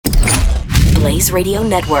Blaze Radio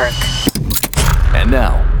Network. And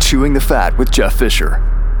now, Chewing the Fat with Jeff Fisher.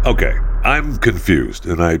 Okay, I'm confused,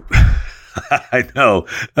 and I know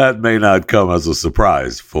that may not come as a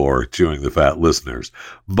surprise for Chewing the Fat listeners,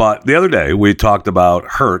 but the other day we talked about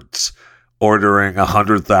Hertz ordering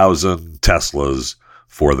 100,000 Teslas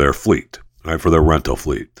for their fleet, right, for their rental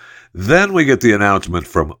fleet. Then we get the announcement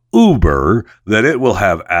from Uber that it will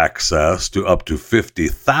have access to up to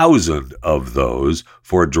 50,000 of those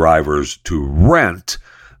for drivers to rent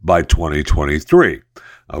by 2023.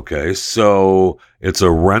 Okay, so it's a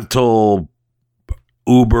rental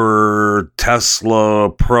Uber Tesla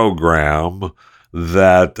program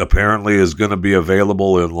that apparently is going to be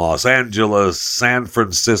available in Los Angeles, San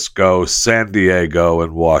Francisco, San Diego,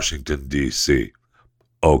 and Washington, D.C.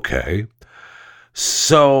 Okay.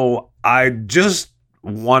 So I just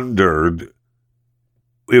wondered,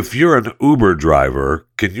 if you're an Uber driver,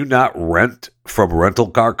 can you not rent from rental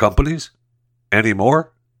car companies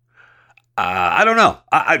anymore? I don't know.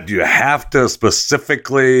 Do you have to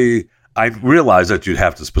specifically... I realize that you'd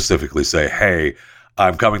have to specifically say, hey,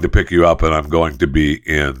 I'm coming to pick you up and I'm going to be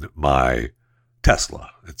in my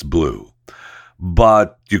Tesla. It's blue.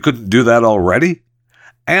 But you couldn't do that already?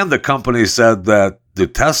 And the company said that the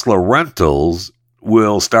Tesla rentals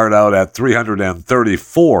will start out at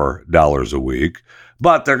 $334 a week,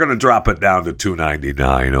 but they're going to drop it down to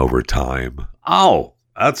 $299 over time. Oh,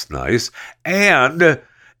 that's nice. And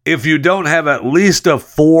if you don't have at least a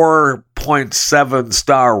 4.7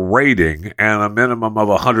 star rating and a minimum of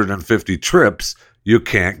 150 trips, you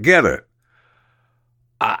can't get it.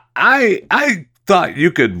 I thought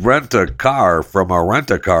you could rent a car from a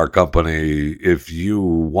rent-a-car company if you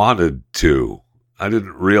wanted to. I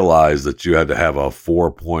didn't realize that you had to have a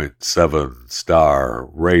 4.7 star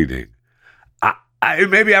rating.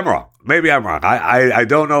 Maybe I'm wrong. I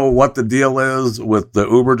don't know what the deal is with the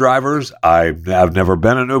Uber drivers. I've never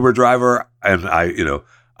been an Uber driver, and I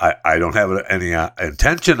don't have any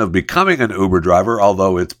intention of becoming an Uber driver,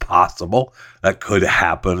 although it's possible that could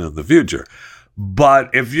happen in the future.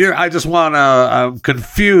 But I'm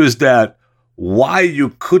confused at why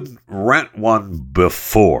you couldn't rent one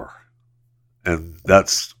before. And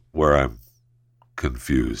that's where I'm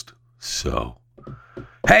confused. So,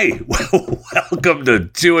 hey, welcome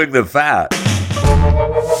to Chewing the Fat.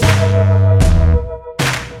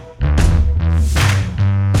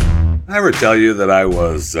 I ever tell you that I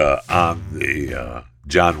was on the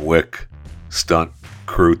John Wick stunt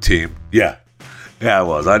crew team? Yeah, I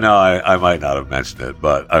was. I know I might not have mentioned it,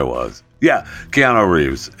 but I was. Yeah, Keanu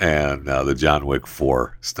Reeves and the John Wick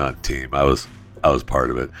 4 stunt team. I was part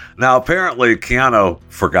of it. Now, apparently, Keanu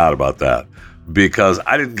forgot about that because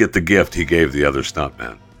I didn't get the gift he gave the other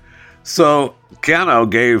stuntmen. So, Keanu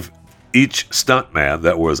gave each stuntman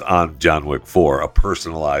that was on John Wick 4 a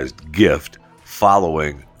personalized gift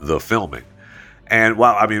following the filming. And,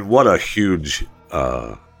 wow, I mean, what a huge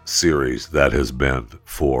series that has been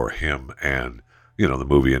for him and, you know, the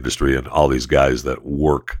movie industry and all these guys that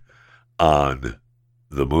work on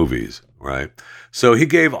the movies, right? So he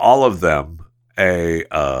gave all of them a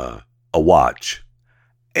watch.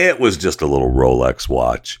 It was just a little Rolex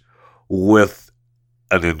watch with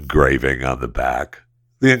an engraving on the back.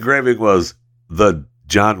 The engraving was the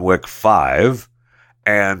John Wick 5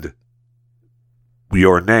 and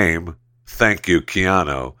your name, thank you,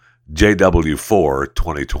 Keanu, JW4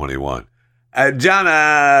 2021.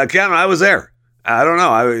 Keanu, I was there. I don't know.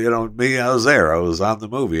 I was there. I was on the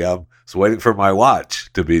movie. I was waiting for my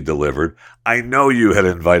watch to be delivered. I know you had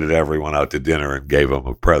invited everyone out to dinner and gave them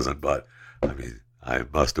a present, but I mean, I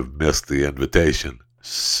must have missed the invitation.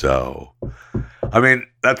 So, I mean,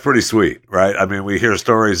 that's pretty sweet, right? I mean, we hear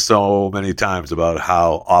stories so many times about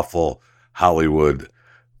how awful Hollywood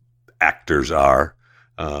actors are,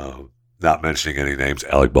 not mentioning any names,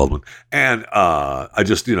 Alec Baldwin. And I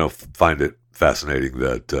just, find it fascinating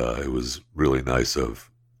that it was really nice of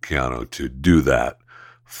Keanu to do that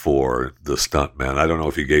for the stuntmen. I don't know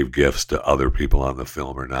if he gave gifts to other people on the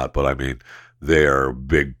film or not, but I mean, they're a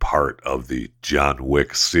big part of the John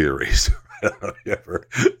Wick series. I don't know if you ever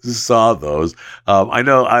saw those. I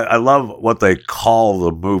know, I love what they call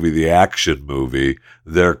the movie, the action movie.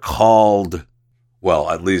 They're called, well,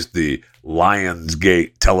 at least the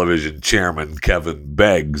Lionsgate television chairman, Kevin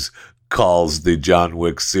Beggs, calls the John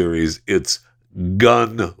Wick series its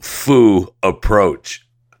gun fu approach.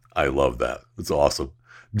 I love that. It's awesome.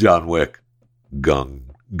 John Wick, gun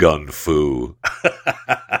fu.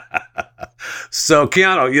 So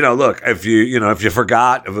Keanu, look, if you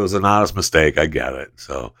forgot, if it was an honest mistake, I get it.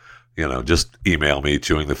 So, just email me,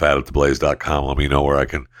 chewingthefat@theblaze.com. Let me know where I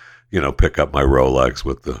can, pick up my Rolex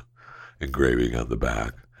with the engraving on the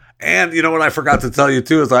back. And you know what I forgot to tell you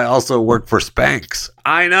too is I also work for Spanx.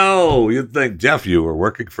 I know. You'd think, Jeff, you were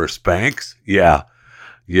working for Spanx? Yeah.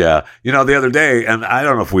 Yeah. You know, the other day, and I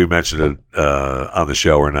don't know if we mentioned it on the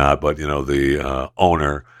show or not, but, you know, the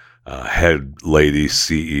owner, head lady,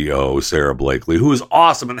 CEO, Sarah Blakely, who is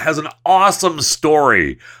awesome and has an awesome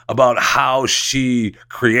story about how she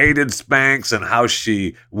created Spanx and how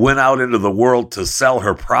she went out into the world to sell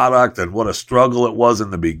her product and what a struggle it was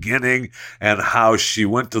in the beginning and how she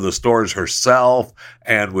went to the stores herself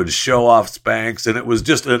and would show off Spanx. And it was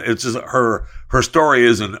just, her story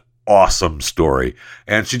is an awesome story.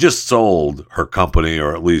 And she just sold her company,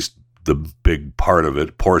 or at least the big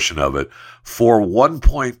portion of it, for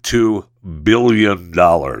 $1.2 billion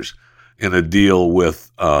in a deal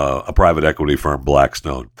with a private equity firm,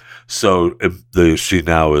 Blackstone. So she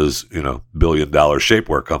now is, you know, $1 billion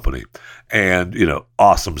shapewear company. And, you know,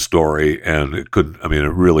 awesome story. And it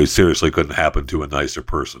really seriously couldn't happen to a nicer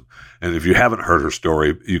person. And if you haven't heard her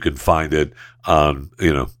story, you can find it on,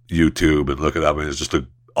 you know, YouTube and look it up. And it's just an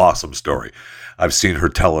awesome story. I've seen her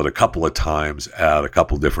tell it a couple of times at a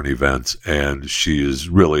couple of different events, and she is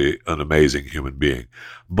really an amazing human being.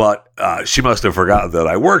 But she must have forgotten that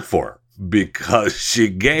I worked for her, because she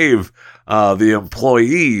gave the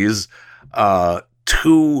employees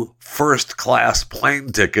 2 first-class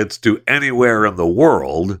plane tickets to anywhere in the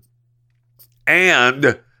world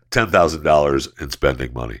and $10,000 in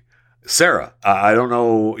spending money. Sarah, I don't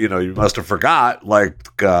know, you know, you must have forgot, like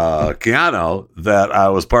Keanu, that I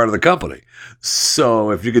was part of the company.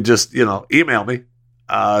 So if you could just, you know, email me,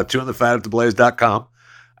 chewingthefat@theblaze.com,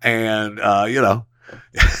 and, you know,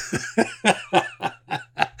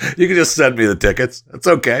 you can just send me the tickets. It's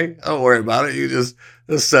okay. Don't worry about it. You just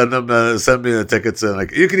send me the tickets,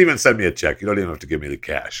 and you can even send me a check. You don't even have to give me the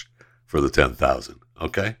cash for the $10,000.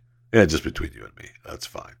 Okay? Yeah, just between you and me. That's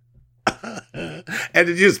fine.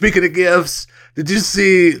 And speaking of gifts, did you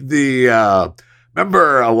see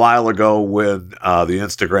remember a while ago when the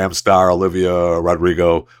Instagram star Olivia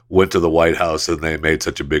Rodrigo went to the White House, and they made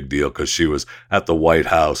such a big deal because she was at the White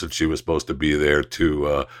House and she was supposed to be there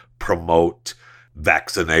to promote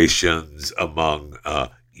vaccinations among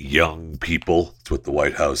young people. That's what the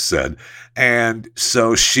White House said. And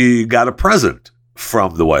so she got a present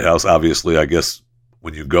from the White House. Obviously, I guess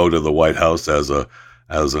when you go to the White House as an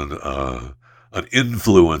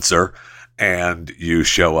influencer and you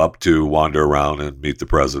show up to wander around and meet the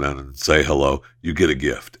president and say hello, you get a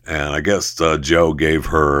gift. And I guess Joe gave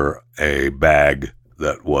her a bag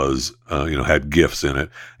that was, had gifts in it.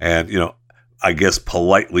 And, I guess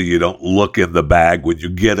politely, you don't look in the bag when you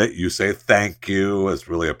get it. You say, thank you. It's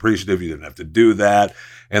really appreciative. You didn't have to do that.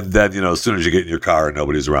 And then, as soon as you get in your car and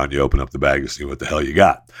nobody's around, you open up the bag and see what the hell you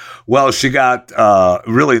got. Well, she got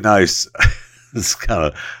really nice. It's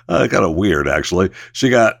kind of weird, actually.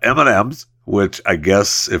 She got M&Ms, which I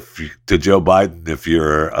guess to Joe Biden, if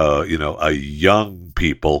you're, a young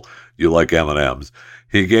people, you like M&Ms.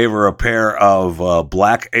 He gave her a pair of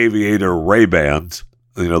black aviator Ray-Bans,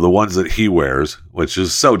 the ones that he wears, which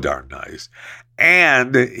is so darn nice.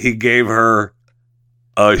 And he gave her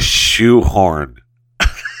a shoehorn.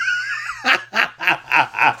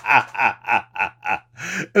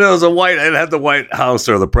 And it had the White House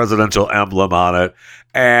or the presidential emblem on it.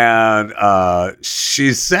 And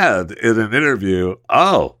she said in an interview,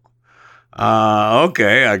 okay,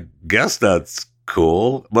 I guess that's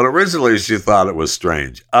cool. But originally she thought it was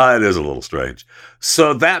strange. It is a little strange.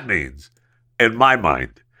 So that means, in my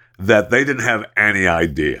mind, that they didn't have any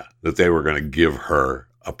idea that they were going to give her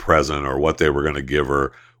a present or what they were going to give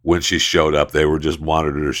her when she showed up. They were just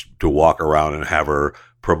wanted her to walk around and have her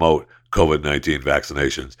promote COVID-19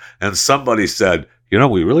 vaccinations. And somebody said,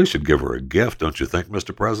 we really should give her a gift, don't you think,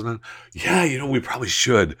 Mr. President? Yeah, we probably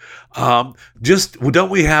should. Don't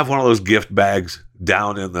we have one of those gift bags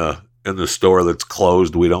down in the store that's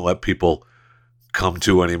closed? We don't let people come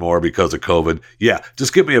to anymore because of COVID. Yeah,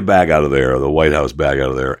 just get me a bag out of there, the White House bag out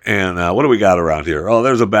of there. And what do we got around here? Oh,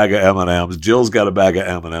 there's a bag of M&Ms. Jill's got a bag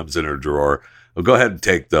of M&Ms in her drawer. Well, go ahead and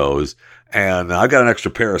take those. And I've got an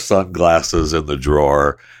extra pair of sunglasses in the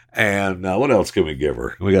drawer. And what else can we give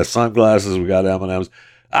her? We got sunglasses. We got M&Ms.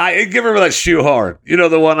 I give her that shoehorn.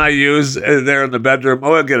 The one I use there in the bedroom.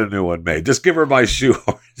 Oh, I'll get a new one made. Just give her my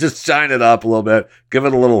shoehorn. Just shine it up a little bit. Give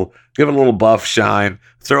it a little buff shine.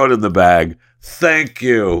 Throw it in the bag. Thank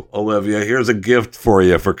you, Olivia. Here's a gift for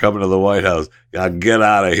you for coming to the White House. Now get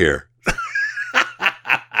out of here.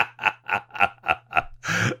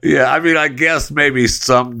 Yeah, I guess maybe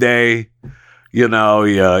someday, you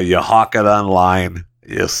hawk it online.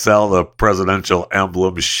 You sell the presidential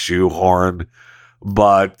emblem shoehorn.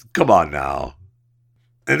 But come on now.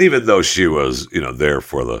 And even though she was, there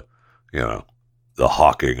for the the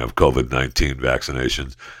hawking of COVID-19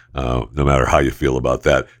 vaccinations, no matter how you feel about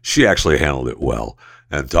that. She actually handled it well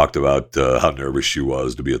and talked about how nervous she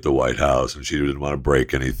was to be at the White House, and she didn't want to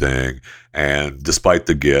break anything. And despite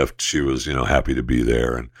the gift, she was, happy to be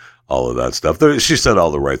there and all of that stuff. She said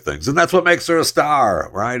all the right things, and that's what makes her a star,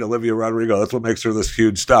 right? Olivia Rodrigo, that's what makes her this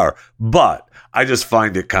huge star. But I just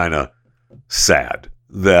find it kind of sad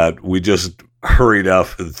that we just hurried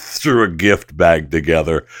up and threw a gift bag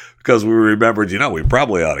together because we remembered, we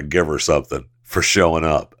probably ought to give her something for showing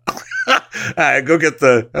up. I'll get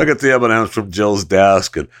the M&Ms from Jill's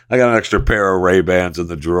desk, and I got an extra pair of Ray-Bans in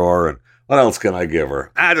the drawer, and what else can I give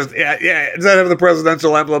her? Does that have the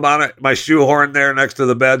presidential emblem on it? My shoehorn there next to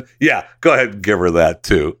the bed? Yeah, go ahead and give her that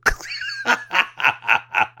too.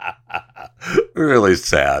 Really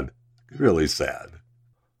sad. Really sad.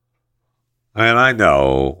 And I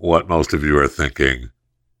know what most of you are thinking.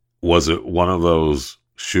 Was it one of those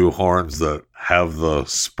shoehorns that have the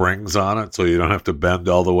springs on it so you don't have to bend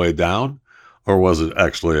all the way down? Or was it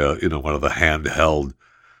actually one of the handheld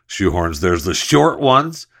shoehorns? There's the short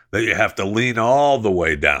ones that you have to lean all the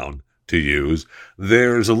way down to use.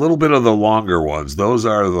 There's a little bit of the longer ones. Those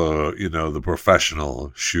are the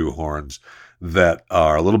professional shoehorns that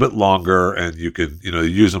are a little bit longer, and you can,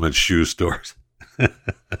 use them at shoe stores.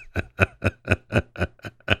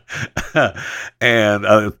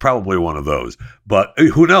 And probably one of those. But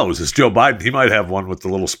who knows? It's Joe Biden. He might have one with the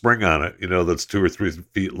little spring on it, that's 2 or 3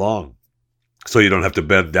 feet long. So you don't have to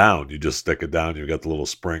bend down. You just stick it down. You've got the little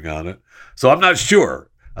spring on it. So I'm not sure.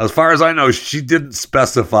 As far as I know, she didn't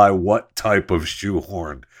specify what type of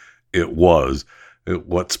shoehorn it was,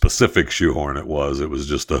 what specific shoehorn it was. It was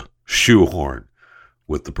just a shoehorn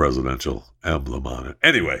with the presidential emblem on it.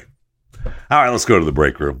 Anyway, all right, let's go to the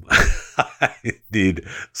break room. I need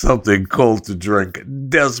something cold to drink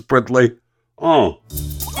desperately. Oh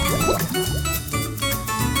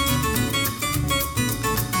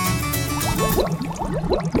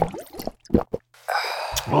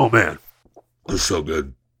man, it's so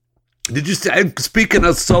good. Did you say, speaking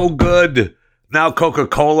of so good, now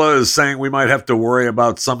Coca-Cola is saying we might have to worry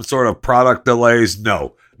about some sort of product delays?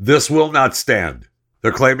 No, this will not stand.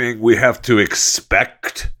 They're claiming we have to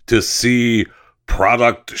expect to see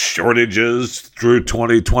product shortages through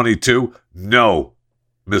 2022. No,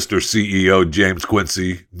 Mr. CEO James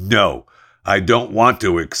Quincy, no. I don't want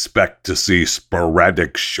to expect to see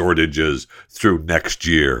sporadic shortages through next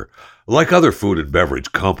year. Like other food and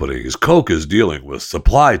beverage companies, Coke is dealing with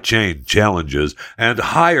supply chain challenges and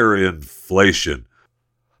higher inflation.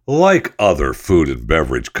 Like other food and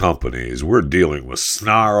beverage companies, we're dealing with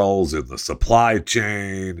snarls in the supply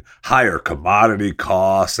chain, higher commodity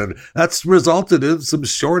costs, and that's resulted in some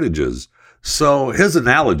shortages. So his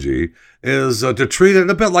analogy is to treat it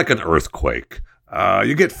a bit like an earthquake.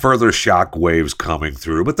 You get further shock waves coming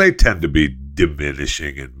through, but they tend to be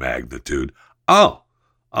diminishing in magnitude. Oh,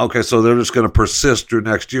 okay, so they're just going to persist through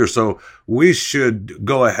next year. So we should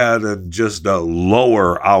go ahead and just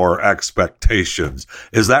lower our expectations.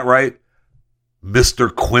 Is that right,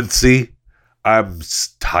 Mr. Quincy? I'm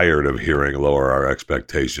tired of hearing lower our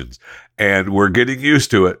expectations, and we're getting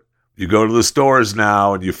used to it. You go to the stores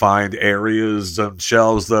now and you find areas on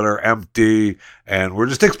shelves that are empty, and we're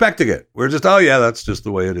just expecting it. We're just, oh yeah, that's just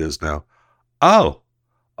the way it is now. Oh,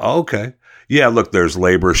 okay. Yeah, look, there's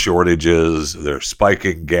labor shortages, there's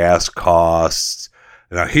spiking gas costs.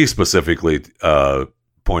 Now, he specifically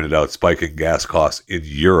pointed out spiking gas costs in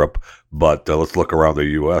Europe, but let's look around the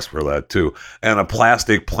U.S. for that too. And a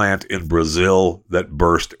plastic plant in Brazil that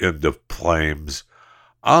burst into flames.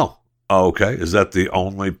 Oh, okay. Is that the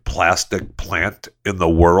only plastic plant in the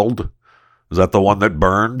world? Is that the one that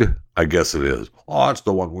burned? I guess it is. Oh, that's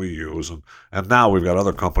the one we use. And now we've got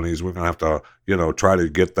other companies. We're going to have to, try to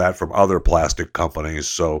get that from other plastic companies.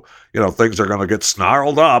 So, things are going to get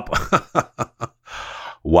snarled up.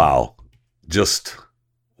 Wow. Just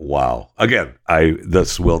wow. Again,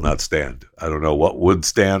 this will not stand. I don't know what would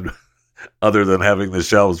stand other than having the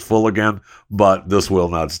shelves full again, but this will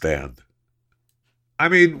not stand. I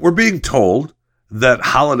mean, we're being told that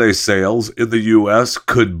holiday sales in the U.S.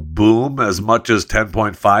 could boom as much as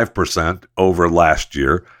 10.5% over last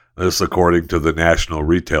year, this according to the National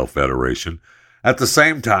Retail Federation. At the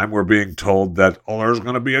same time, we're being told that, there's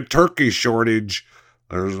going to be a turkey shortage.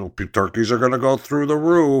 Turkeys are going to go through the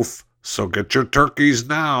roof, so get your turkeys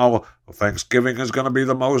now. Thanksgiving is going to be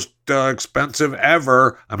the most expensive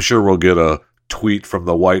ever. I'm sure we'll get a tweet from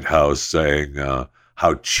the White House saying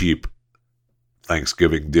how cheap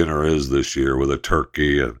Thanksgiving dinner is this year, with a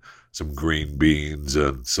turkey and some green beans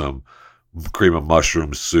and some cream of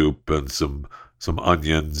mushroom soup and some some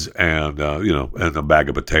onions, and and a bag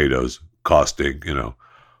of potatoes costing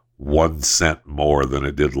 1 cent more than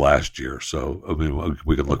it did last year. So I mean,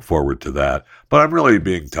 we can look forward to that. But I'm really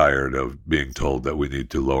being tired of being told that we need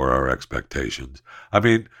to lower our expectations. I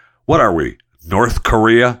mean, what are we? North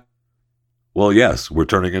Korea? Well, yes, we're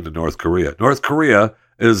turning into North Korea. North Korea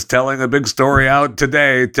is telling a big story out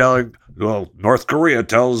today, North Korea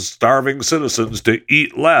tells starving citizens to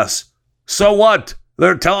eat less. So what?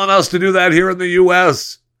 They're telling us to do that here in the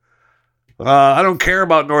U.S. I don't care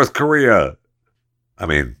about North Korea. I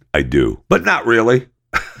mean, I do, but not really.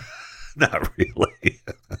 Not really.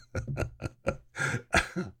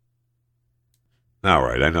 All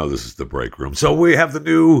right, I know this is the break room. So we have the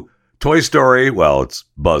new Toy Story. Well, it's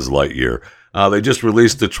Buzz Lightyear. They just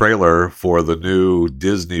released the trailer for the new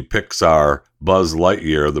Disney Pixar Buzz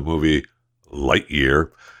Lightyear, the movie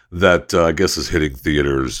Lightyear, that I guess is hitting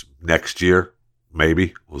theaters next year,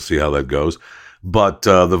 maybe. We'll see how that goes. But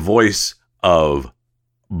the voice of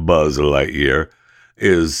Buzz Lightyear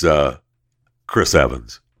is Chris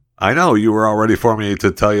Evans. I know you were all ready for me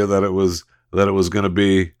to tell you that it was going to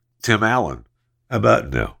be Tim Allen.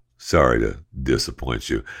 But no, sorry to disappoint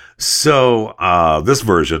you. So this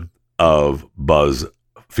version of Buzz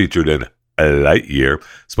featured in Lightyear is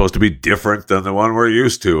supposed to be different than the one we're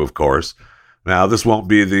used to, of course. Now, this won't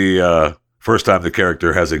be the first time the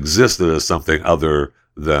character has existed as something other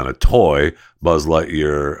than a toy. Buzz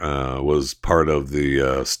Lightyear was part of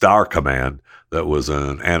the Star Command. That was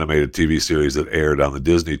an animated TV series that aired on the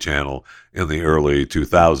Disney Channel in the early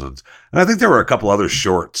 2000s. And I think there were a couple other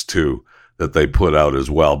shorts, too, that they put out as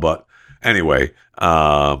well. But anyway,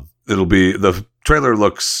 the trailer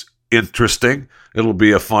looks interesting. It'll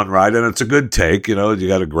be a fun ride, and it's a good take. You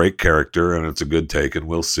got a great character, and it's a good take, and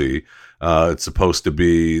we'll see. It's supposed to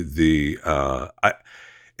be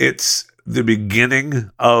it's the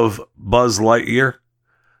beginning of Buzz Lightyear.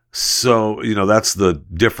 So, that's the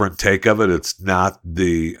different take of it. It's not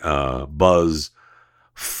the Buzz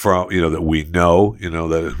from, that we know,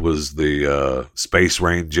 that it was the Space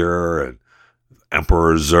Ranger and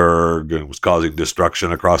Emperor Zurg and was causing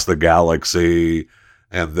destruction across the galaxy.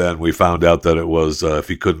 And then we found out that it was, if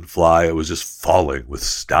he couldn't fly, it was just falling with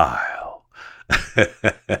style.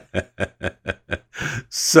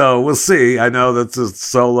 So we'll see. I know that's a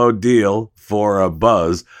solo deal for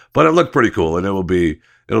Buzz, but it looked pretty cool, and it'll be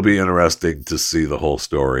interesting to see the whole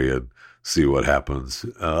story and see what happens.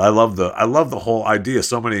 I love the whole idea.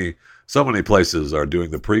 So many places are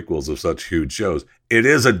doing the prequels of such huge shows. It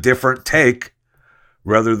is a different take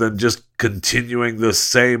rather than just continuing the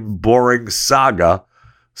same boring saga.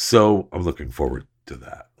 So I'm looking forward to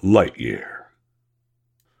that. Lightyear.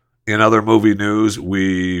 In other movie news,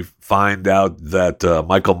 we find out that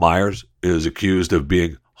Michael Myers is accused of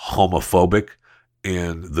being homophobic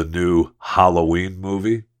in the new Halloween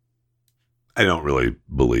movie. I don't really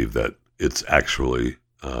believe that it's actually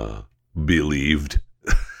believed.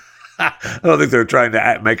 I don't think they're trying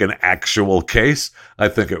to make an actual case. I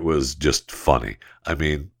think it was just funny. I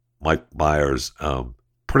mean, Mike Myers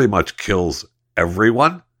pretty much kills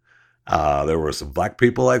everyone. There were some black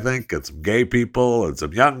people, I think, and some gay people, and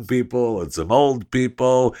some young people, and some old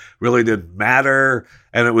people. Really didn't matter.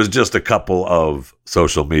 And it was just a couple of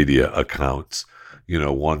social media accounts.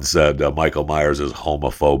 One said Michael Myers is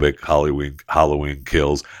homophobic, Halloween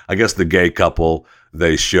kills. I guess the gay couple,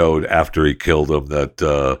 they showed after he killed them that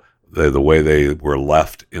the way they were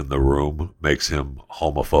left in the room makes him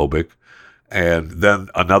homophobic. And then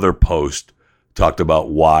another post talked about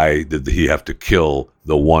why did he have to kill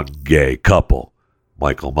the one gay couple.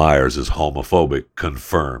 Michael Myers is homophobic,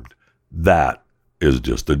 confirmed. That is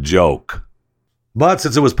just a joke. But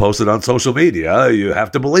since it was posted on social media, you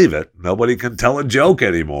have to believe it. Nobody can tell a joke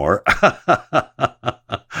anymore.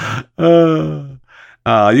 You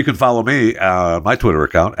can follow me on my Twitter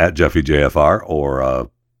account at JeffyJFR or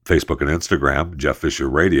Facebook and Instagram, Jeff Fisher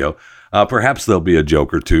Radio. Perhaps there'll be a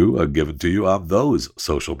joke or two given to you on those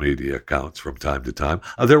social media accounts from time to time.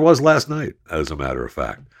 There was last night, as a matter of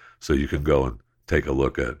fact. So you can go and take a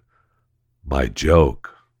look at my joke.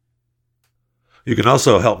 You can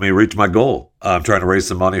also help me reach my goal. I'm trying to raise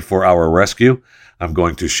some money for our rescue. I'm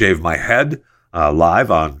going to shave my head live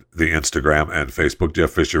on the Instagram and Facebook Jeff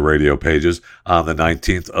Fisher Radio pages on the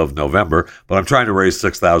 19th of November. But I'm trying to raise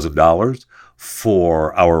 $6,000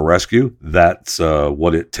 for our rescue. That's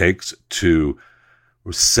what it takes to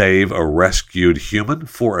save a rescued human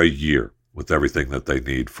for a year with everything that they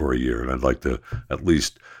need for a year. And I'd like to at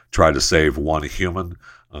least try to save one human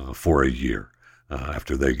for a year.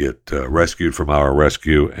 After they get rescued from our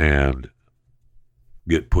rescue and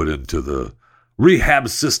get put into the rehab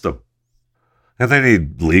system. And they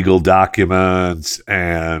need legal documents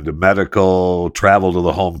and medical, travel to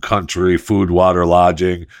the home country, food, water,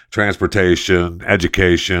 lodging, transportation,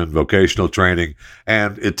 education, vocational training.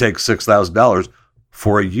 And it takes $6,000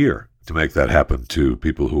 for a year to make that happen to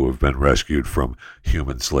people who have been rescued from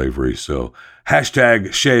human slavery. So hashtag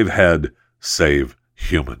shavehead save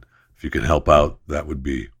human. If you can help out, that would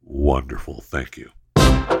be wonderful. Thank you.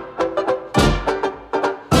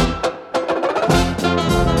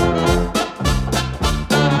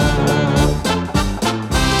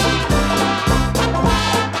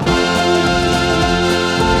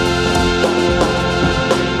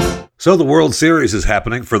 So the World Series is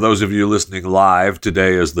happening. For those of you listening live,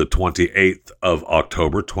 today is the 28th of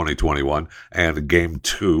October, 2021, and Game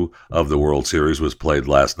 2 of the World Series was played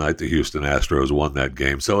last night. The Houston Astros won that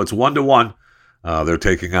game. So it's 1-1. They're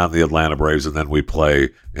taking on the Atlanta Braves, and then we play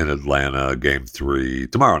in Atlanta Game 3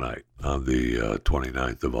 tomorrow night on the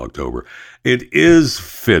 29th of October. It is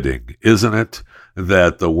fitting, isn't it,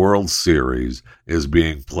 that the World Series is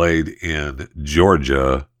being played in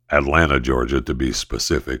Georgia, Atlanta, Georgia, to be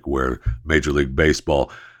specific, where Major League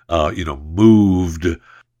Baseball, moved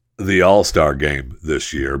the All-Star game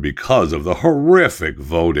this year because of the horrific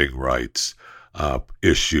voting rights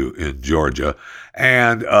issue in Georgia.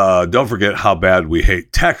 And don't forget how bad we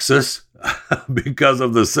hate Texas because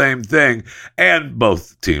of the same thing. And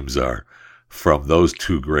both teams are from those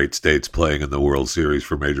two great states playing in the World Series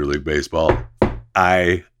for Major League Baseball.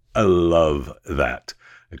 I love that.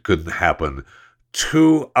 It couldn't happen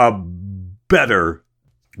to a better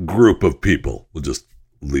group of people. We'll just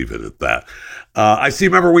leave it at that.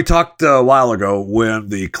 Remember we talked a while ago when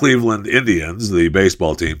the Cleveland Indians, the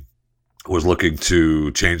baseball team, was looking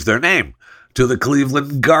to change their name to the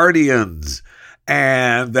Cleveland Guardians.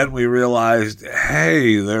 And then we realized,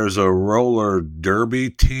 hey, there's a roller derby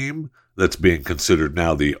team that's being considered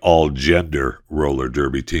now the all-gender roller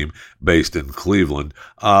derby team based in Cleveland.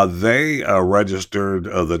 They registered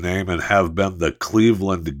the name and have been the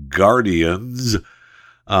Cleveland Guardians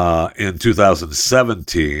in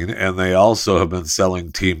 2017, and they also have been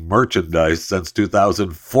selling team merchandise since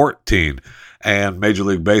 2014. And Major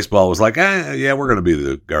League Baseball was like, yeah, we're going to be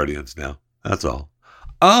the Guardians now. That's all.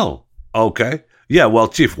 Oh, okay. Yeah, well,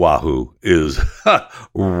 Chief Wahoo is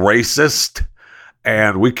racist,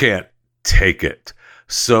 and we can't take it.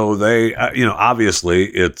 So they, obviously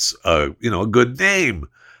it's a good name.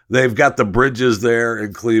 They've got the bridges there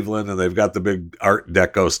in Cleveland, and they've got the big Art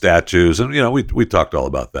Deco statues, and we talked all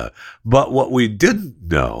about that. But what we didn't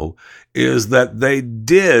know is that they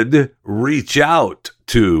did reach out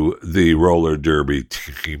to the roller derby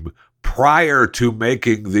team prior to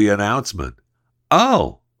making the announcement.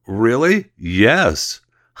 Oh, really? Yes.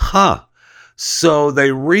 Huh. So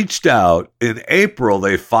they reached out. In April,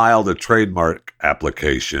 they filed a trademark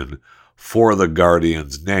application for the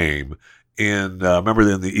Guardians name in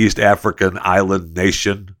the East African island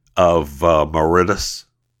nation of Mauritius.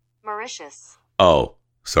 Mauritius. Oh,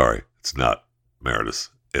 sorry. It's not Mauritius.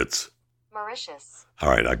 It's Mauritius. All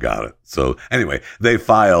right, I got it. So anyway, they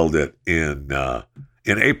filed it in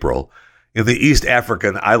April in the East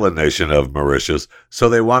African island nation of Mauritius. So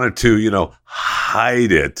they wanted to,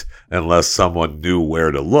 hide it unless someone knew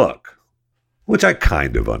where to look, which I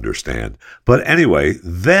kind of understand. But anyway,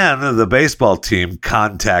 then the baseball team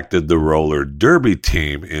contacted the roller derby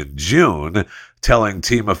team in June, telling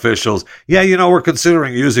team officials, we're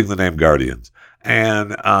considering using the name Guardians.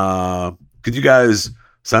 And could you guys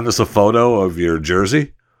send us a photo of your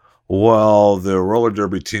jersey? Well, the roller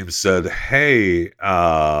derby team said, hey,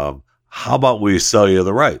 how about we sell you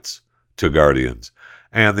the rights to Guardians?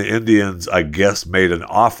 And the Indians, I guess, made an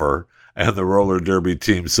offer, and the roller derby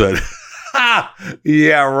team said,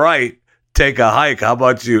 yeah, right, take a hike. How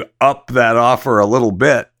about you up that offer a little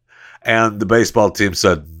bit? And the baseball team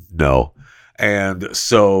said no. And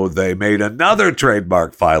so they made another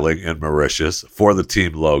trademark filing in Mauritius for the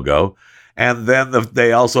team logo. And then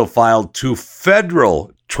they also filed 2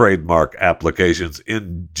 federal trademark applications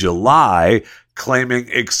in July, claiming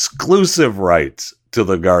exclusive rights to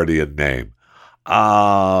the Guardian name.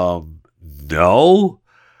 No.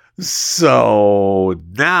 So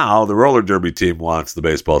now the roller derby team wants the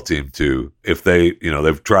baseball team to, if they,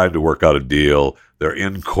 they've tried to work out a deal, they're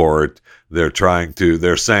in court, they're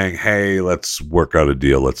saying, hey, let's work out a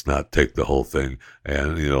deal. Let's not take the whole thing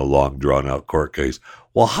and, long drawn out court case.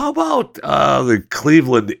 Well, how about the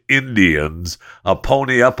Cleveland Indians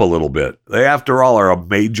pony up a little bit? They, after all, are a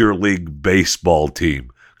Major League Baseball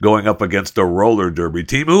team going up against a roller derby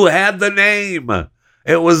team who had the name.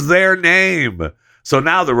 It was their name. So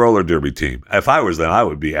now the roller derby team, if I was them, I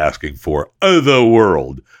would be asking for the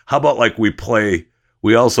world. How about like we play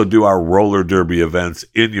we also do our roller derby events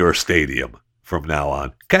in your stadium from now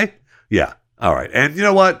on. Okay? Yeah. All right. And you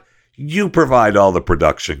know what? You provide all the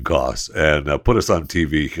production costs and put us on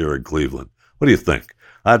TV here in Cleveland. What do you think?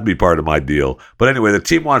 That'd be part of my deal. But anyway, the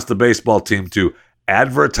team wants the baseball team to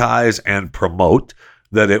advertise and promote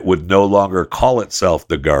that it would no longer call itself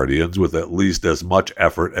the Guardians, with at least as much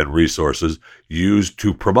effort and resources used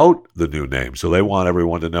to promote the new name. So they want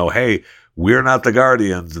everyone to know, hey, we're not the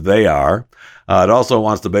Guardians, they are. It also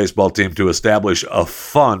wants the baseball team to establish a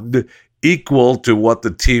fund equal to what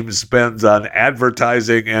the team spends on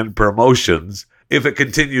advertising and promotions if it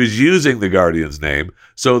continues using the Guardians name,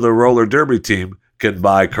 so the roller derby team can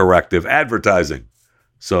buy corrective advertising.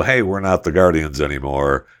 So, hey, we're not the Guardians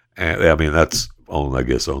anymore. And I mean, that's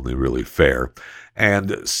only really fair.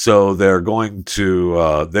 And so they're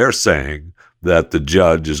saying that the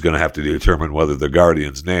judge is going to have to determine whether the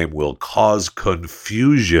Guardians name will cause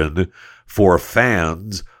confusion for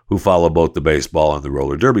fans who follow both the baseball and the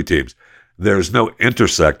roller derby teams. There's no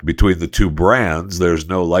intersect between the two brands. There's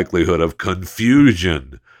no likelihood of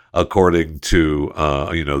confusion, according to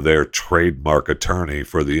their trademark attorney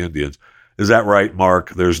for the Indians. Is that right,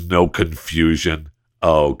 Mark? There's no confusion.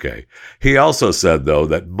 Oh, okay. He also said, though,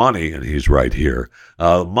 that money, and he's right here,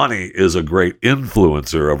 money is a great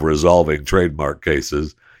influencer of resolving trademark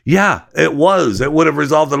cases. Yeah, it was. It would have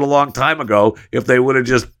resolved it a long time ago if they would have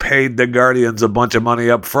just paid the Guardians a bunch of money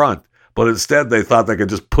up front. But instead, they thought they could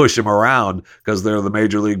just push them around because they're the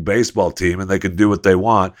Major League Baseball team and they can do what they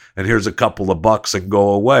want. And here's a couple of bucks and go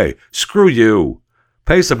away. Screw you.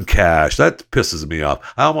 Pay some cash. That pisses me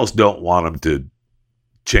off. I almost don't want them to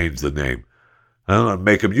change the name. I don't want to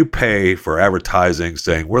make them, you pay for advertising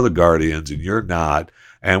saying we're the Guardians and you're not.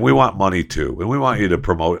 And we want money too. And we want you to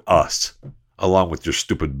promote us along with your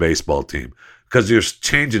stupid baseball team. Because you're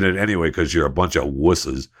changing it anyway because you're a bunch of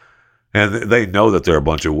wusses. And they know that they're a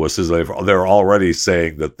bunch of wusses. They're already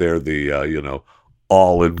saying that they're the,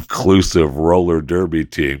 all-inclusive roller derby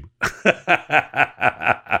team.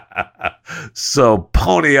 So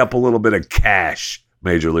pony up a little bit of cash,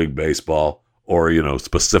 Major League Baseball, or,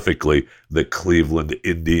 specifically the Cleveland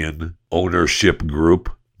Indian ownership group.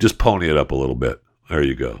 Just pony it up a little bit. There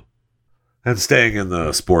you go. And staying in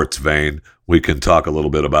the sports vein, we can talk a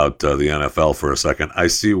little bit about the NFL for a second. I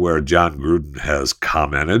see where John Gruden has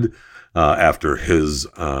commented after his,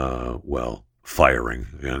 firing.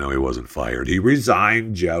 He wasn't fired. He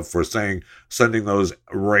resigned, Jeff, for sending those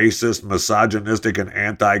racist, misogynistic, and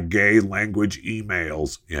anti-gay language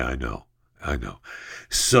emails. Yeah, I know.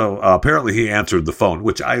 So apparently he answered the phone,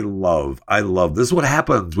 which I love. This is what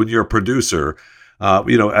happens when you're a producer.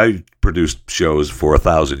 I produced shows for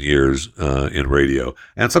 1,000 years in radio,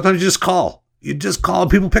 and sometimes you just call. You just call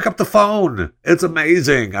and people pick up the phone. It's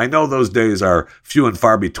amazing. I know those days are few and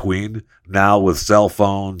far between now with cell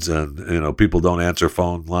phones and, people don't answer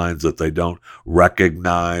phone lines that they don't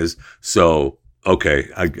recognize. So, okay,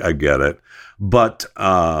 I get it. But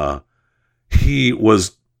he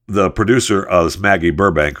was the producer of this Maggie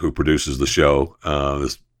Burbank, who produces the show,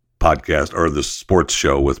 this podcast or this sports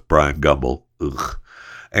show with Brian Gumbel. Ugh.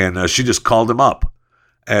 And she just called him up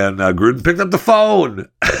and Gruden picked up the phone.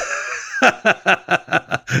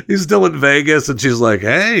 He's still in Vegas, and she's like,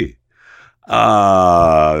 hey,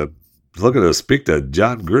 looking to speak to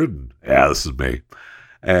John Gruden. Yeah, this is me.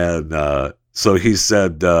 And so he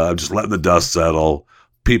said, I'm just letting the dust settle.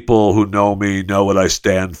 People who know me know what I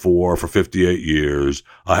stand for 58 years.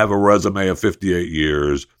 I have a resume of 58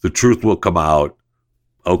 years. The truth will come out.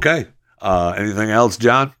 Okay. Anything else,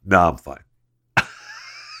 John? No, I'm fine.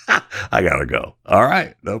 I gotta go. All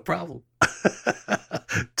right, no problem.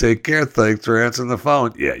 Take care. Thanks for answering the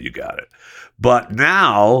phone. Yeah, you got it. But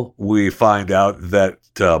now we find out that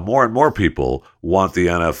more and more people want the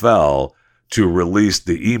NFL to release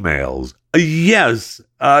the emails. Yes.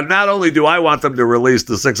 Not only do I want them to release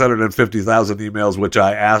the 650,000 emails, which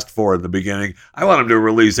I asked for in the beginning, I want them to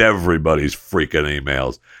release everybody's freaking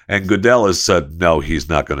emails. And Goodell has said, no, he's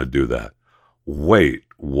not going to do that. Wait,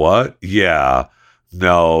 what? Yeah.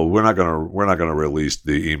 No, we're not going to release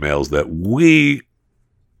the emails that we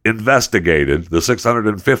investigated, the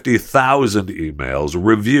 650,000 emails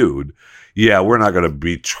reviewed. Yeah, we're not going to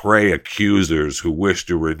betray accusers who wish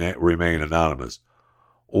to remain anonymous.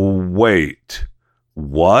 Wait,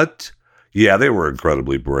 what? Yeah, they were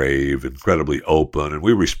incredibly brave, incredibly open, and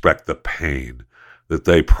we respect the pain that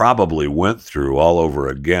they probably went through all over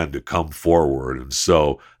again to come forward. And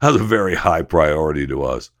so that was a very high priority to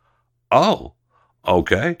us. Oh,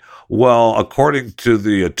 okay. Well, according to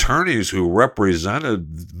the attorneys who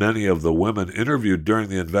represented many of the women interviewed during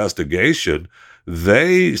the investigation,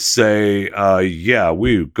 they say, yeah,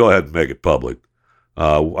 we go ahead and make it public.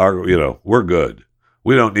 We're good.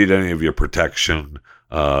 We don't need any of your protection.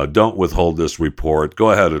 Don't withhold this report.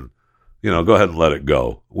 Go ahead and let it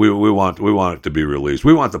go. We want it to be released.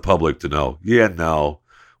 We want the public to know. Yeah, no,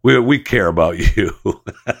 we care about you.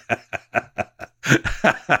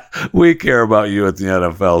 We care about you at the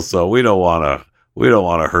NFL, so we don't want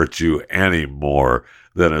to hurt you any more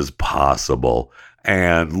than is possible.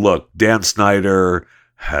 And look, Dan Snyder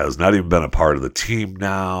has not even been a part of the team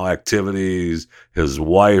now activities. His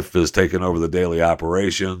wife has taken over the daily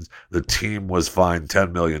operations. The team was fined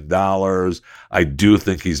 $10 million. I do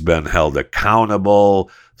think he's been held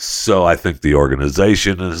accountable. So I think the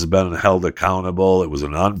organization has been held accountable. It was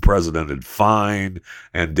an unprecedented fine,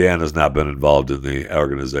 and Dan has not been involved in the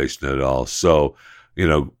organization at all. So,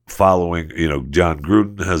 following, John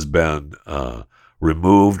Gruden has been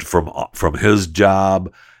removed from his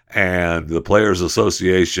job, and the Players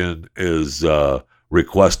Association is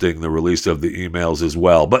requesting the release of the emails as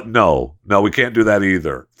well. But no, we can't do that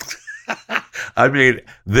either. I mean,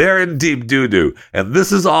 they're in deep doo-doo, and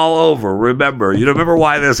this is all over. Remember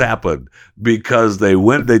why this happened? Because they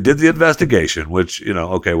did the investigation, which,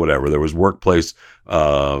 okay, whatever. There was workplace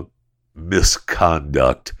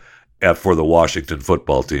misconduct for the Washington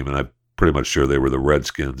football team, and I'm pretty much sure they were the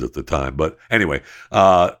Redskins at the time. But anyway,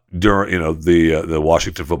 during the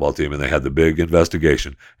Washington football team, and they had the big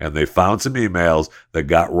investigation, and they found some emails that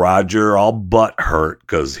got Roger all butthurt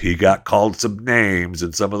because he got called some names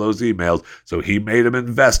in some of those emails. So he made him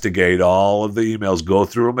investigate all of the emails, go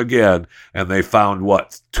through them again, and they found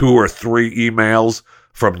 2 or 3 emails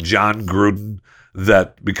from John Gruden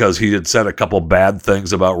that because he had said a couple bad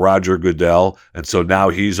things about Roger Goodell, and so now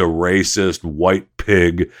he's a racist white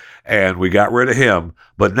pig, and we got rid of him.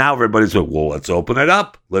 But now everybody's like, well, let's open it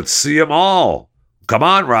up. Let's see them all. Come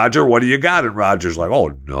on, Roger, what do you got? And Roger's like,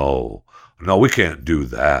 oh, no, we can't do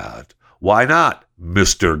that. Why not,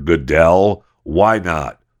 Mr. Goodell? Why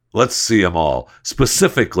not? Let's see them all.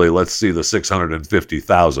 Specifically, let's see the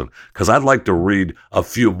 650,000, because I'd like to read a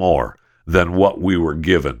few more than what we were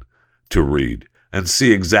given to read and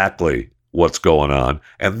see exactly what's going on.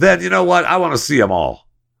 And then, you know what? I want to see them all.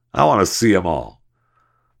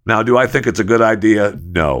 Now, do I think it's a good idea?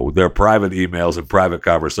 No. They're private emails and private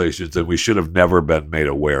conversations, and we should have never been made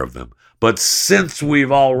aware of them. But since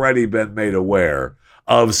we've already been made aware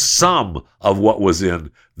of some of what was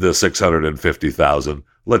in the 650,000,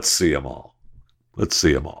 let's see them all.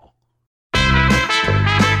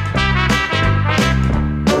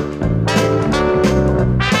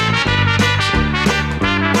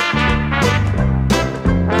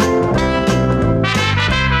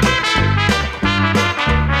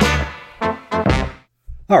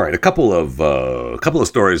 All right, a couple of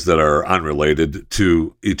stories that are unrelated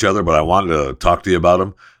to each other, but I wanted to talk to you about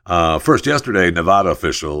them. First, yesterday, Nevada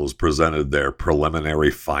officials presented their preliminary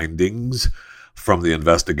findings from the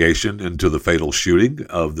investigation into the fatal shooting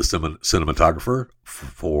of the cinematographer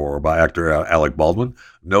by actor Alec Baldwin,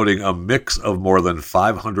 noting a mix of more than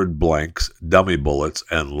 500 blanks, dummy bullets,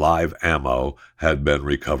 and live ammo had been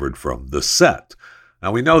recovered from the set.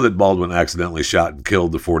 Now, we know that Baldwin accidentally shot and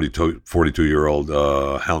killed the 42-year-old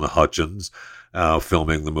Halyna Hutchins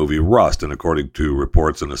filming the movie Rust, and according to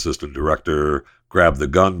reports, an assistant director grabbed the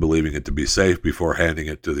gun, believing it to be safe, before handing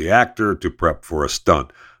it to the actor to prep for a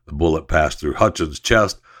stunt. The bullet passed through Hutchins'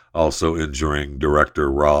 chest, also injuring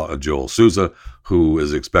director Joel Souza, who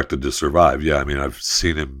is expected to survive. Yeah, I mean, I've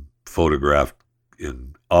seen him photographed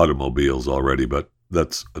in automobiles already, but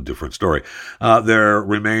that's a different story. There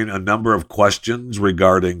remain a number of questions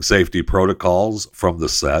regarding safety protocols from the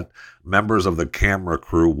set. Members of the camera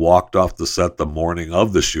crew walked off the set the morning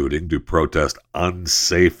of the shooting to protest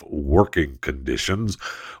unsafe working conditions,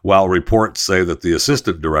 while reports say that the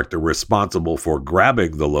assistant director responsible for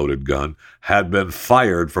grabbing the loaded gun had been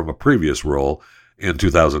fired from a previous role in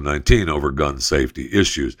 2019 over gun safety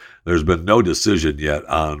issues. There's been no decision yet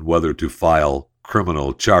on whether to file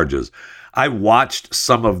criminal charges. I watched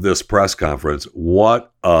some of this press conference.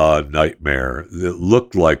 What a nightmare. It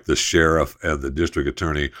looked like the sheriff and the district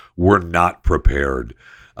attorney were not prepared.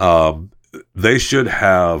 They should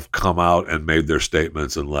have come out and made their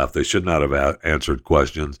statements and left. They should not have answered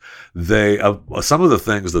questions. Some of the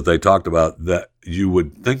things that they talked about that you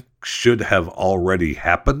would think should have already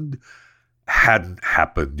happened hadn't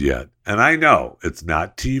happened yet. And I know it's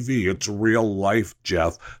not TV. It's real life,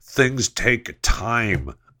 Jeff. Things take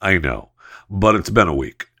time. I know. But it's been a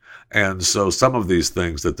week. And so some of these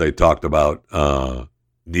things that they talked about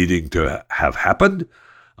needing to have happened,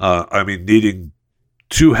 needing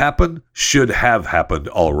to happen, should have happened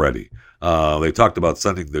already. They talked about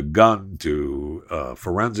sending the gun to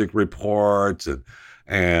forensic reports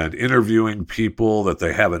and interviewing people that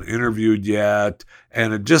they haven't interviewed yet.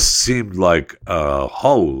 And it just seemed like,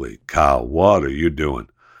 holy cow, what are you doing?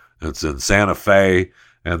 It's in Santa Fe,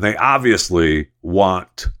 and they obviously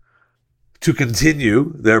want to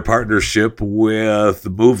continue their partnership with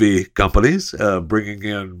movie companies, bringing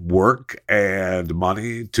in work and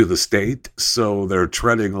money to the state. So they're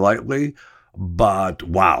treading lightly. But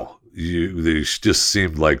wow, they just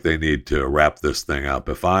seemed like they need to wrap this thing up.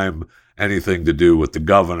 If I'm anything to do with the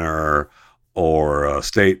governor or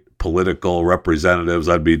state political representatives,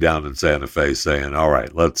 I'd be down in Santa Fe saying, all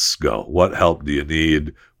right, let's go. What help do you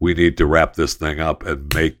need? We need to wrap this thing up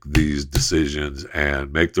and make these decisions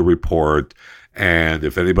and make the report. And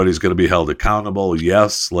if anybody's going to be held accountable,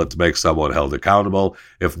 yes, let's make someone held accountable.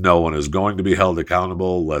 If no one is going to be held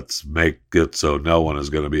accountable, let's make it so no one is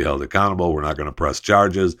going to be held accountable. We're not going to press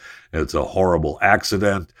charges. It's a horrible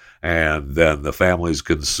accident. And then the families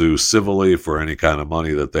can sue civilly for any kind of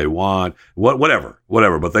money that they want, whatever.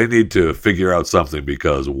 But they need to figure out something,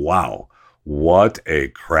 because, wow, what a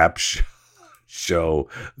crap show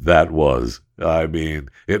that was. I mean,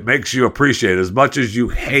 it makes you appreciate, as much as you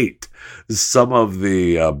hate some of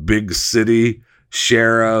the big city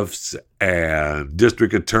sheriffs and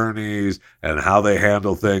district attorneys and how they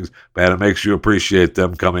handle things, man, it makes you appreciate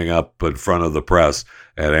them coming up in front of the press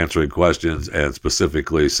and answering questions and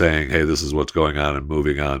specifically saying, hey, this is what's going on and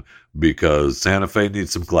moving on, because Santa Fe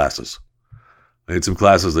needs some classes. They need some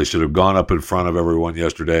classes. They should have gone up in front of everyone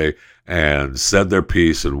yesterday and said their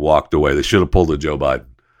piece and walked away. They should have pulled a Joe Biden.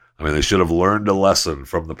 I mean, they should have learned a lesson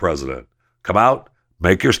from the president. Come out,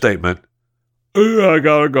 make your statement, I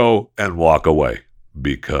gotta go, and walk away.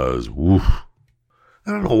 Because, woof.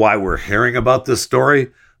 I don't know why we're hearing about this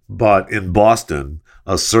story, but in Boston,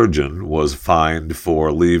 a surgeon was fined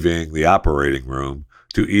for leaving the operating room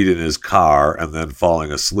to eat in his car and then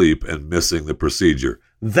falling asleep and missing the procedure.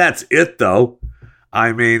 That's it, though.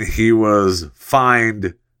 I mean, he was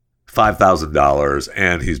fined $5,000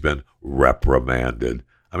 and he's been reprimanded.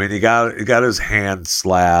 I mean, he got his hand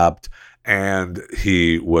slapped, and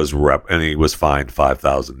he was fined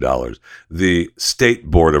 $5,000. The State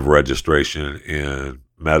Board of Registration in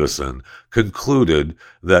Medicine concluded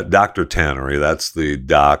that Dr. Tannery, that's the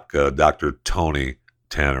doc, Dr. Tony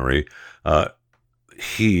Tannery, they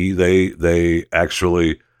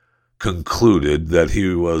actually concluded that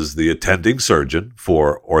he was the attending surgeon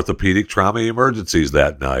for orthopedic trauma emergencies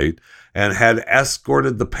that night and had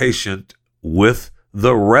escorted the patient with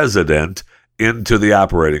the resident into the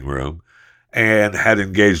operating room and had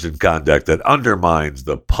engaged in conduct that undermines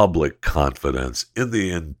the public confidence in the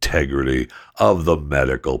integrity of the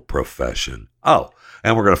medical profession. Oh,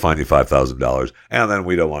 and we're going to fine you $5,000, and then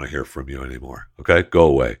we don't want to hear from you anymore. Okay, go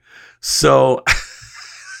away. So,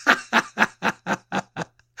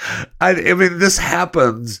 I mean, this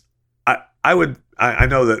happens. I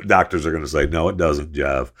know that doctors are going to say, no, it doesn't,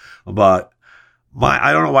 Jeff, but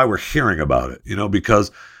I don't know why we're hearing about it,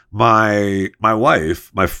 because my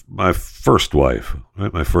wife, my first wife,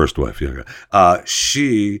 right? My first wife,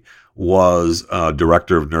 she was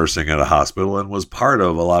director of nursing at a hospital and was part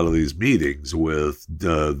of a lot of these meetings with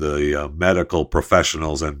the medical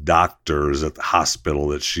professionals and doctors at the hospital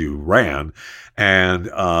that she ran. And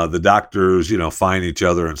the doctors, fine each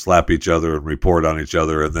other and slap each other and report on each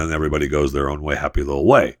other, and then everybody goes their own way, happy little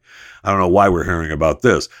way. I don't know why we're hearing about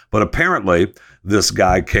this, but apparently this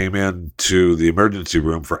guy came into the emergency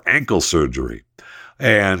room for ankle surgery.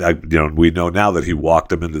 And we know now that he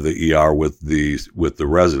walked him into the ER with the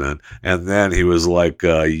resident, and then he was like,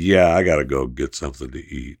 I got to go get something to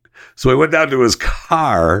eat. So he went down to his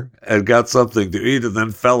car and got something to eat and then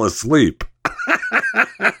fell asleep.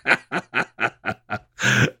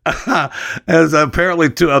 As apparently,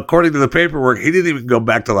 according to the paperwork, he didn't even go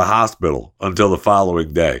back to the hospital until the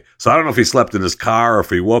following day. So I don't know if he slept in his car or if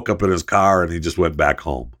he woke up in his car and he just went back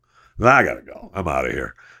home. I gotta go. I'm out of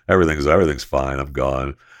here. Everything's fine. I'm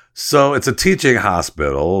gone. So it's a teaching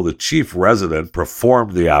hospital. The chief resident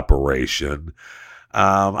performed the operation.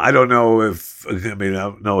 I don't know if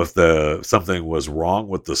something was wrong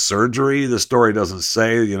with the surgery. The story doesn't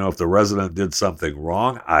say, if the resident did something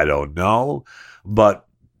wrong. I don't know. But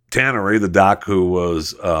Tannery, the doc who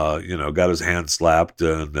was, got his hand slapped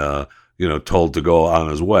and, told to go on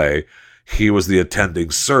his way, he was the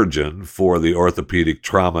attending surgeon for the orthopedic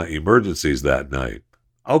trauma emergencies that night.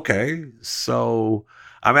 Okay, so,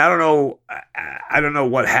 I mean, I don't know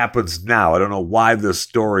what happens now. I don't know why this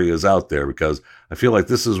story is out there, because I feel like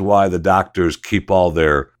this is why the doctors keep all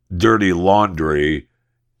their dirty laundry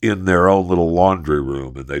in their own little laundry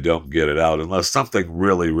room and they don't get it out unless something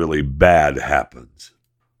really, really bad happens.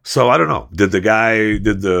 So I don't know. Did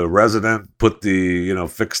the resident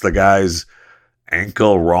fix the guy's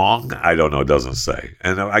ankle wrong? I don't know. It doesn't say.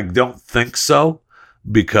 And I don't think so,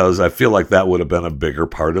 because I feel like that would have been a bigger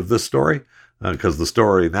part of this story. Because the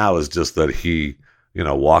story now is just that he,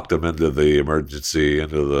 walked him into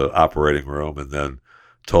the operating room, and then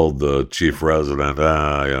told the chief resident,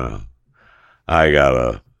 I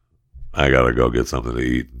gotta go get something to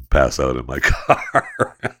eat and pass out in my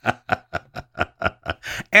car.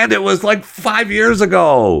 And it was like 5 years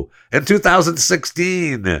ago, in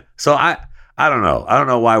 2016. So I don't know. I don't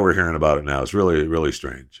know why we're hearing about it now. It's really, really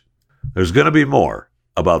strange. There's going to be more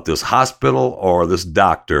about this hospital or this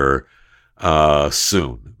doctor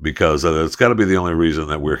soon, because it's got to be the only reason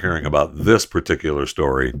that we're hearing about this particular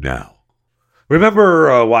story now. Remember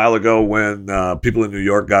a while ago when people in New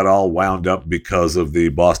York got all wound up because of the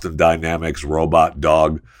Boston Dynamics robot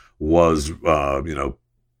dog was,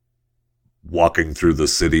 walking through the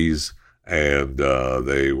cities, and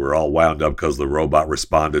they were all wound up because the robot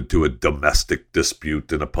responded to a domestic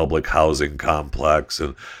dispute in a public housing complex,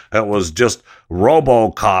 and it was just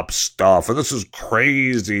RoboCop stuff, and this is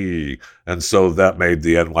crazy. And so that made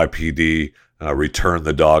the NYPD return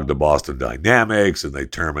the dog to Boston Dynamics, and they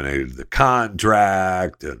terminated the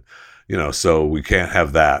contract, and so we can't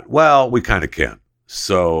have that. Well, we kind of can.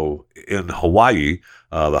 So in Hawaii,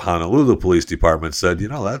 the Honolulu Police Department said,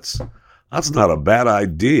 that's not a bad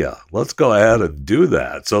idea. Let's go ahead and do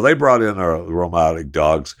that. So they brought in our robotic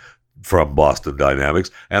dogs from Boston Dynamics,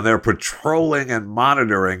 and they're patrolling and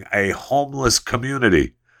monitoring a homeless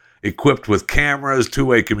community equipped with cameras,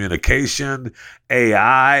 two-way communication,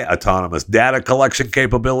 AI, autonomous data collection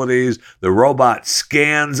capabilities. The robot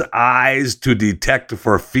scans eyes to detect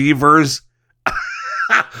for fevers,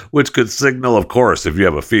 which could signal, of course, if you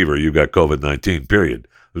have a fever, you've got COVID-19, period.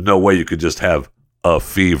 There's no way you could just have a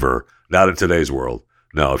fever. Not in today's world.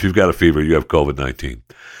 No, if you've got a fever, you have COVID-19.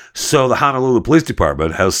 So the Honolulu Police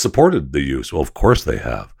Department has supported the use. Well, of course they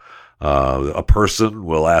have. A person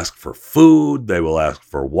will ask for food. They will ask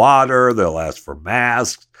for water. They'll ask for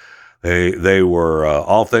masks. They were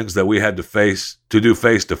all things that we had to do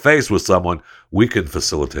face-to-face with someone. We can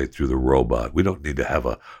facilitate through the robot. We don't need to have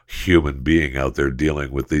a human being out there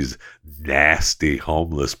dealing with these nasty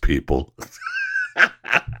homeless people.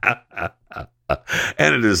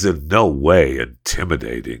 And it is in no way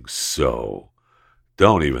intimidating, so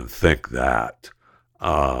don't even think that.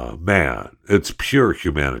 Man, it's pure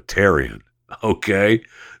humanitarian, okay?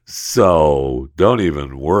 So don't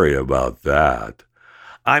even worry about that.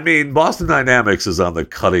 I mean, Boston Dynamics is on the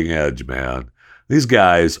cutting edge, man. These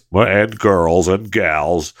guys, and girls and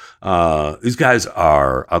gals, these guys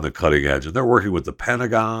are on the cutting edge, and they're working with the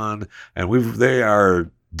Pentagon, and they are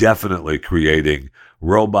definitely creating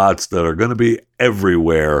robots that are going to be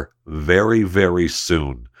everywhere very, very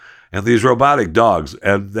soon. And these robotic dogs,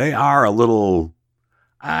 and they are a little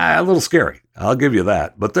scary. I'll give you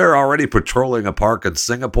that. But they're already patrolling a park in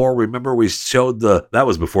Singapore. Remember, we showed that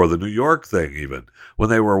was before the New York thing even, when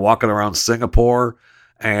they were walking around Singapore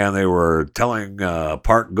and they were telling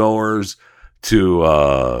park goers to,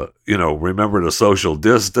 remember to social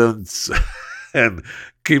distance and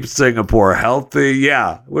keep Singapore healthy.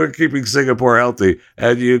 Yeah, we're keeping Singapore healthy.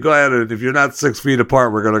 And you go ahead, and if you're not 6 feet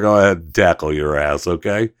apart, we're going to go ahead and tackle your ass,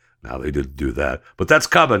 okay? Now, they didn't do that. But that's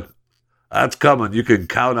coming. That's coming. You can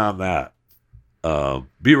count on that.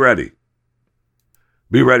 Be ready.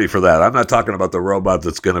 Be ready for that. I'm not talking about the robot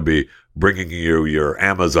that's going to be bringing you your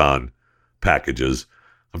Amazon packages.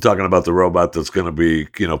 I'm talking about the robot that's going to be,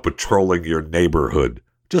 patrolling your neighborhood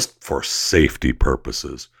just for safety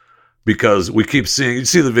purposes. Because we keep seeing, you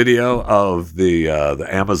see the video of the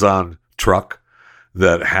Amazon truck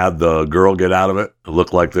that had the girl get out of it? It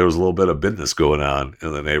looked like there was a little bit of business going on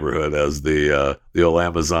in the neighborhood as the old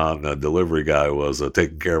Amazon delivery guy was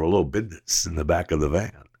taking care of a little business in the back of the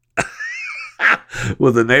van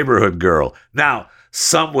with the neighborhood girl. Now,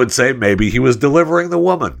 some would say maybe he was delivering the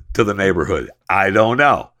woman to the neighborhood. I don't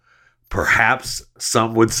know. Perhaps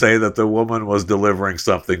some would say that the woman was delivering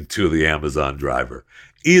something to the Amazon driver.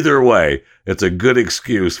 Either way, it's a good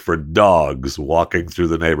excuse for dogs walking through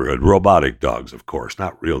the neighborhood. Robotic dogs, of course,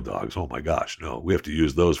 not real dogs. Oh my gosh, no. We have to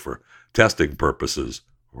use those for testing purposes,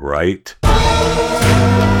 right?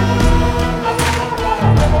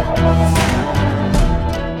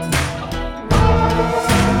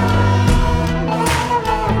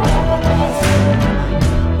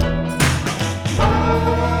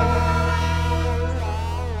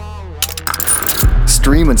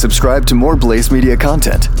 Stream and subscribe to more Blaze Media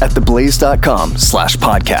content at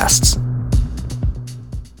theblaze.com/podcasts.